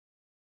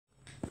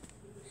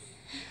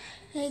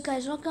Hey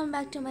guys, welcome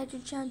back to my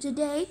YouTube channel.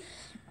 Today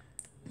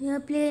we are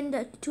playing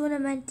the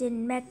tournament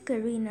in Mech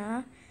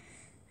Arena,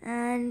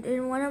 and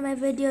in one of my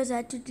videos I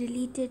had to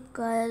delete it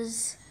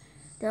because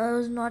there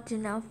was not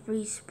enough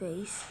free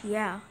space.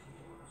 Yeah,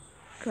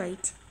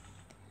 great.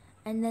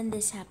 And then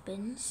this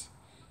happens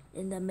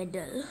in the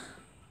middle.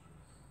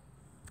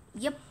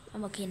 Yep,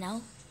 I'm okay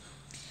now.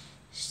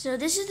 So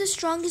this is the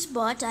strongest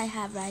bot I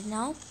have right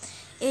now.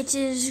 It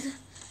is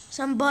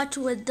some bot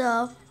with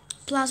the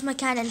plasma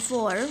cannon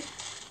 4.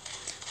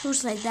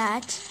 Who's like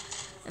that?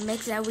 It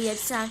makes that weird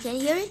sound. Can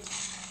you hear it?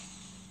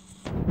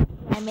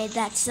 I made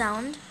that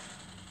sound.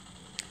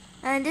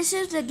 And this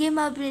is the game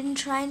I've been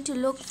trying to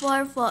look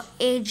for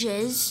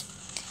ages,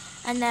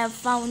 and I've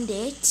found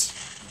it.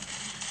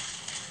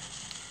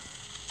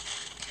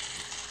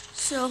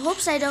 So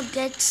hopes I don't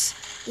get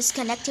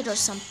disconnected or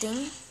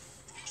something.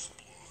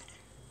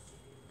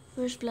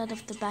 First blood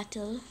of the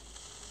battle.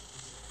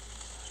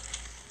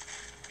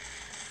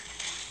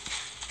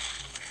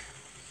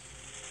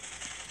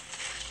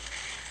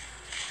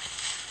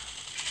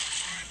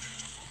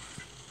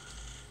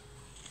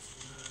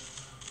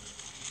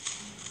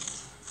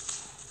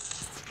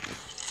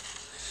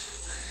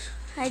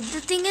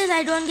 The thing is,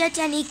 I don't get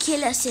any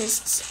kill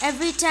assists.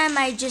 Every time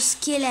I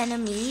just kill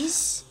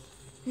enemies.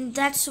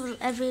 That's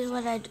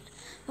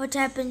what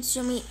happens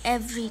to me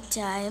every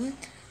time.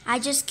 I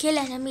just kill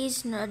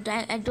enemies. No,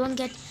 I don't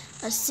get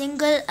a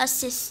single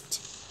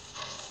assist.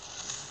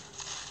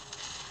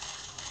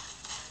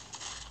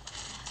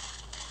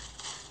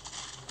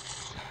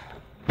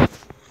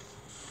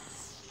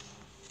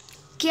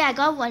 Okay, I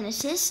got one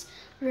assist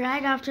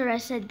right after I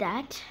said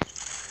that.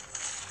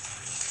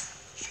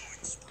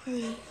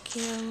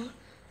 Kill.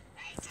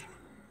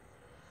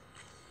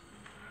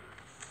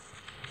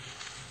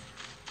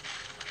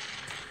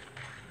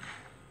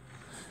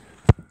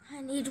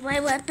 I need my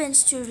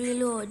weapons to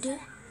reload.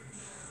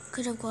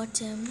 Could have got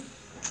him.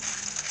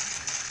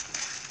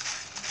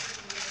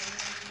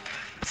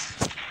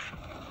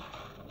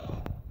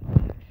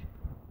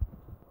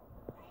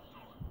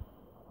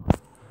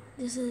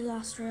 This is the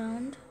last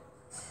round.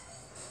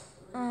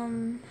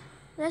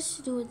 Let's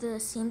do the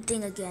same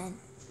thing again.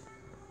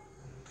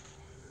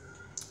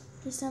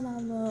 This time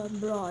I'm a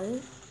brawl.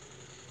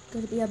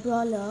 Gonna be a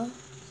brawler.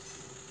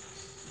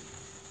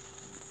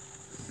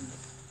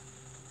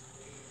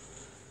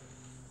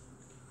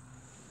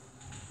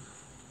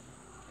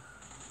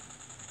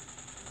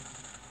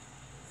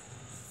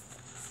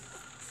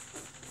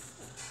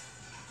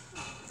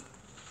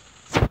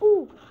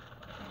 Ooh!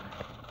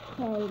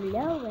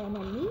 Hello,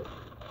 enemy.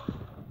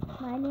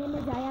 My name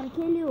is I am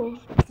kill you.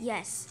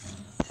 Yes.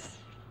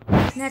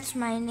 That's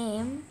my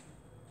name.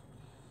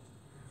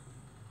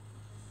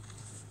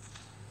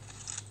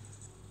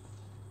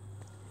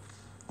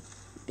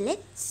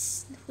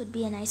 Blitz would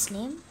be a nice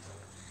name,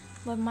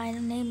 but my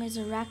name is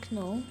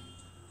Arachno.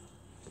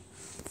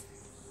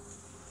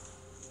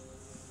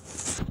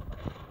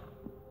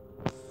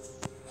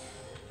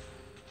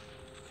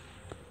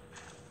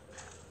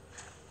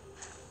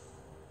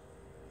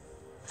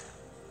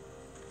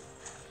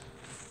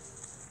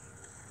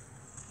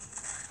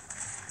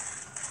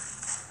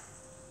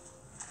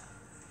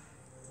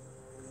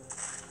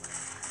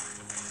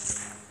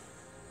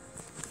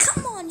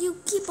 Come on, you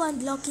keep on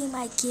blocking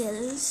my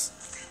kills.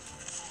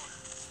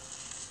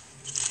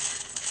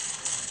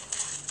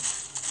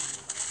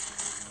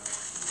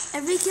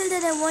 Every kill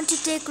that I want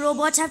to take,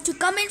 robots have to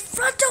come in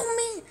front of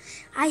me.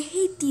 I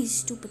hate these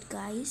stupid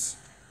guys.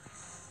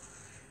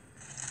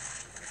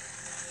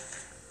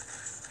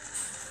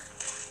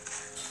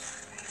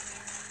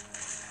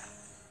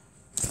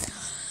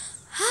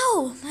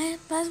 How? My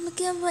plasma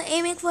kill was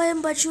aiming for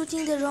him but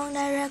shooting the wrong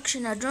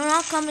direction. Now do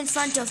not come in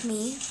front of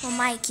me for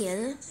my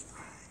kill.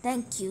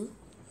 Thank you.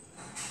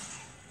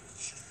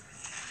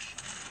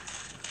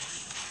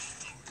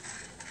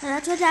 And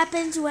that's what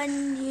happens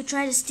when you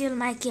try to steal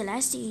my kill.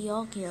 I steal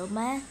your kill,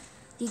 man.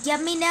 You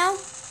get me now?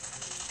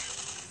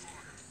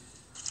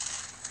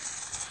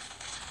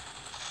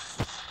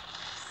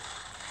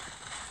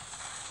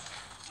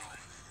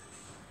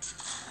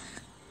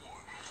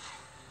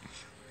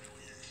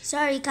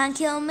 Sorry, can't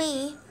kill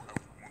me.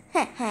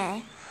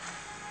 Heh.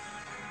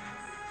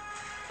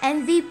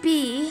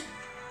 MVP.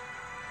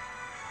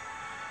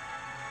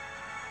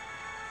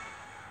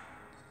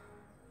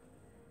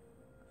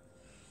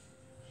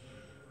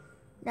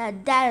 Now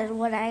that is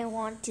what I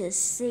want to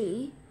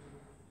see.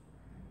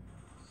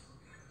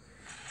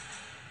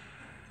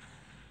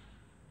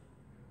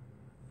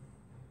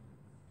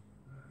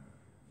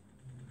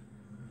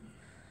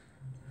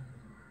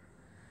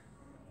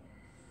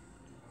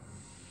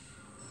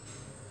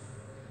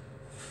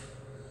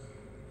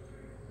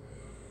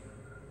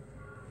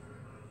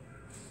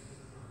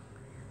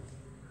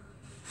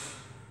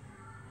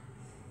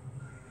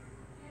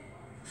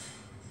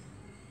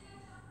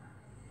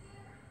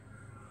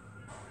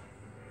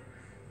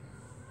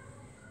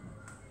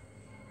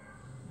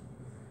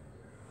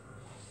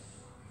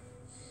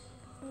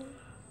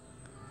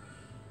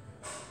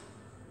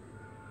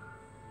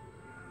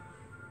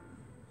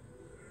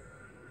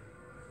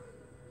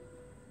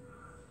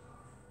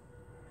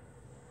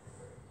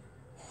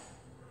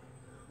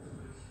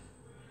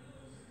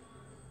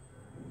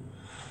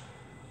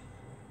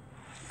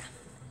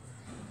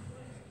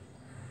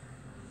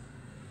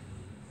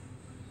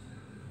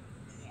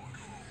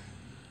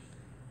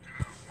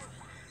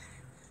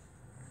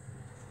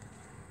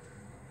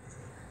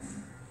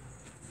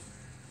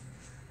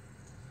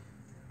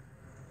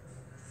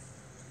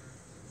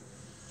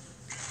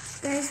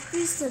 Guys,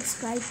 please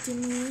subscribe to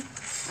me.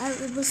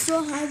 It was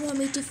so hard for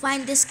me to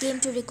find this game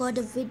to record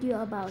a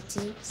video about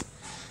it.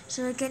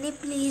 So can you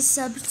please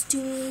sub to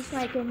me so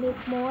I can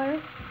make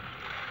more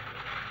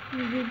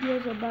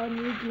videos about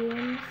new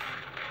games?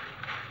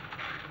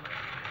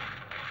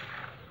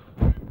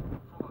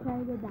 Try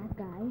with that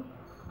guy.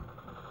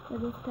 But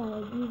these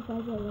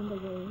guys are in the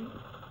way.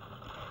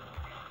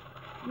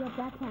 Yeah,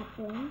 that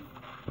happens.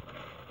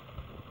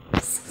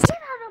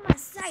 Get out of my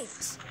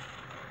sight!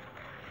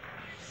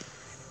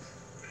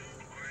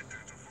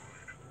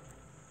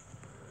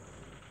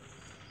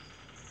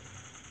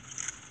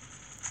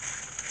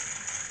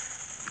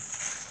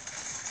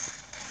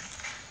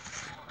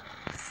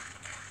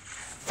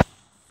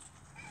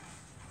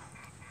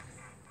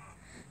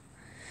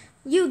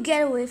 You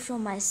get away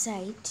from my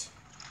sight.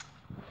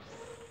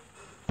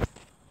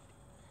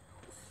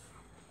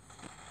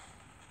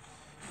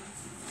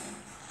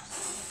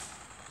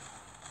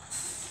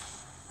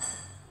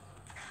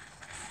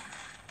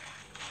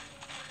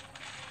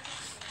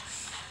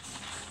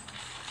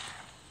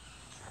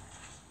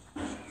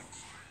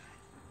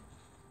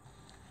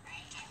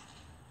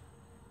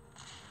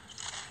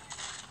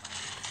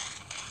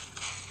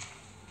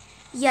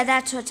 Yeah,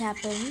 that's what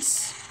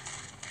happens.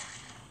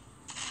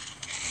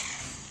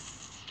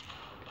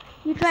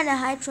 You trying to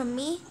hide from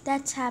me?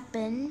 That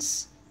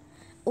happens.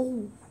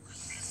 Oh.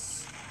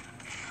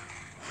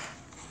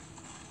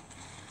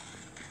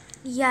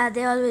 Yeah,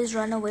 they always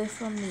run away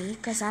from me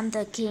because I'm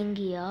the king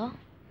here.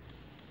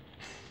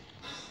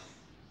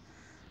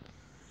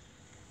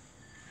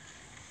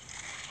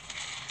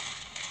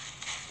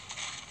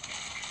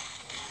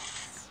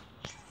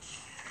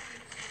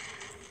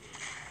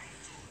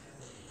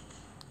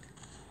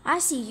 I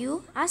see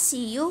you. I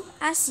see you.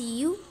 I see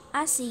you.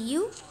 I see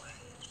you.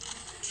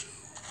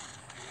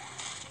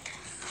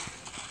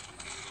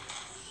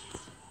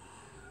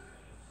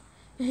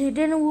 If he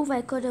didn't move,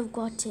 I could have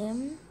got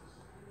him.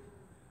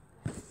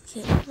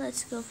 Okay,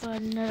 let's go for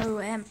another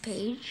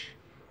rampage.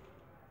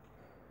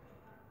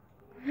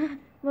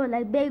 Well,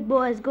 like big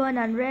boys going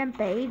on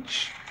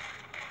rampage.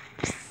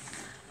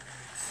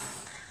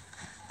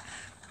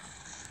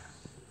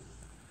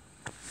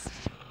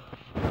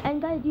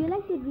 And guys, do you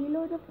like the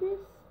reload of this?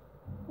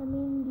 I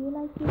mean, do you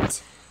like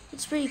it?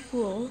 It's pretty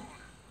cool.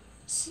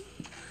 If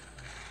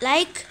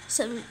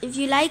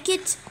you like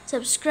it,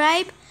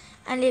 subscribe,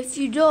 and if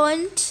you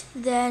don't,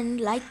 then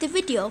like the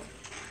video.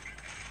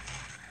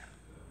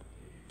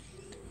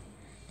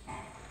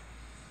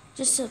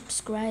 Just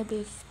subscribe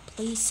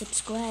please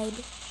subscribe.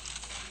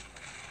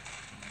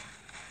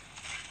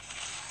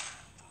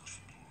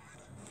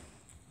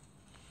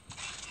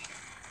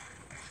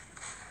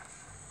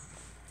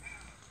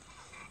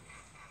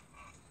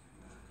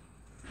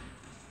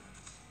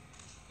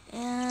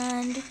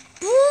 And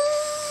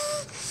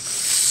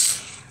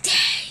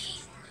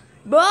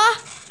bruh,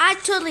 I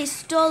totally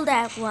stole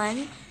that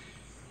one.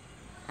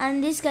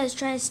 And this guy's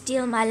trying to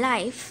steal my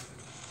life.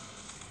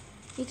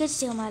 You could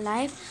steal my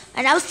life,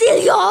 and I'll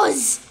steal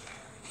yours!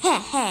 Heh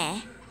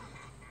heh.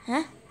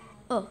 Huh?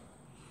 Oh.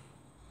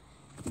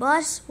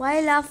 Boss, why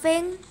are you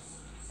laughing?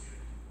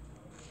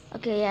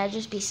 Okay, yeah,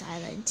 just be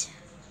silent.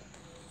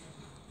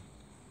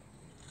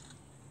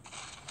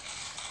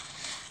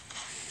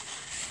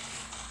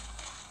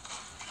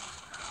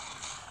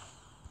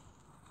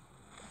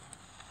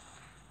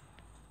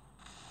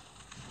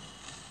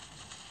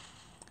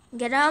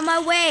 Get out of my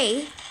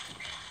way.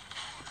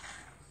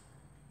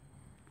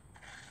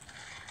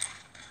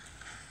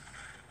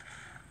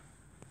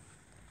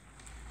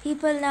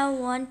 People now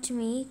want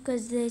me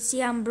because they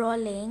see I'm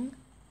brawling.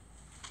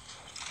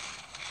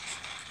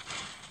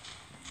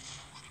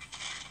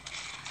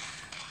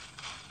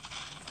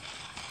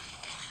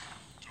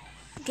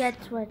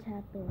 Guess what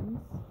happens?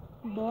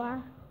 Boy,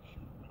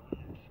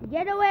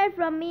 get away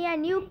from me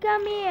and you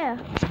come here.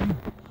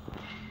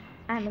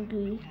 I'm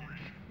angry.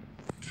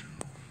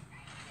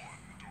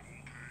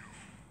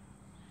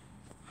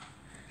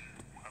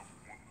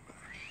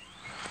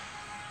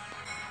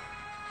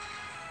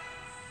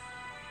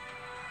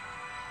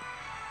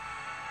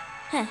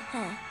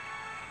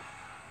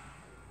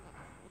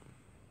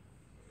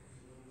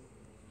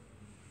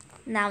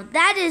 Now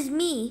that is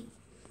me.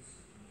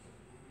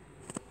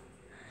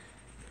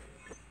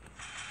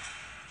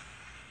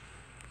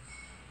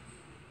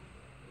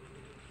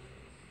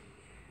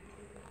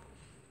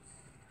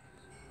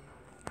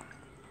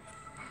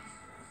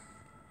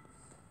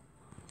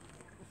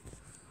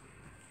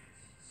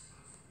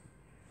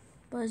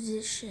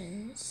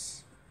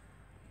 Positions.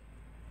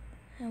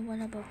 And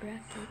one above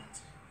bracket.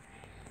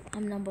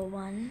 I'm number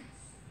 1.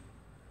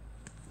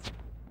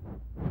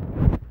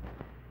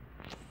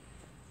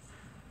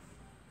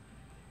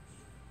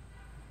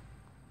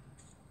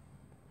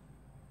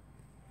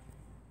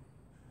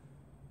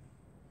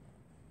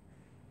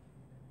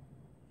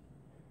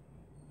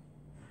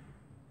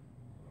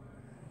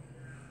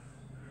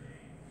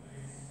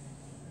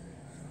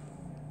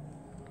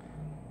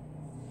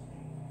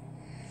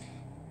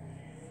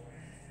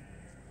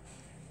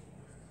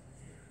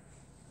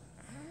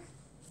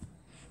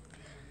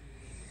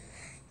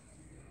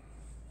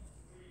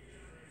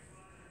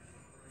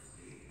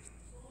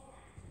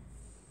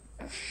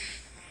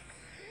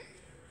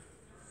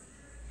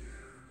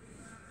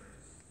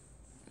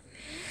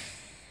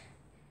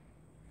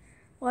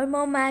 One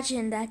more match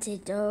and that's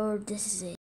it. Oh, this is it.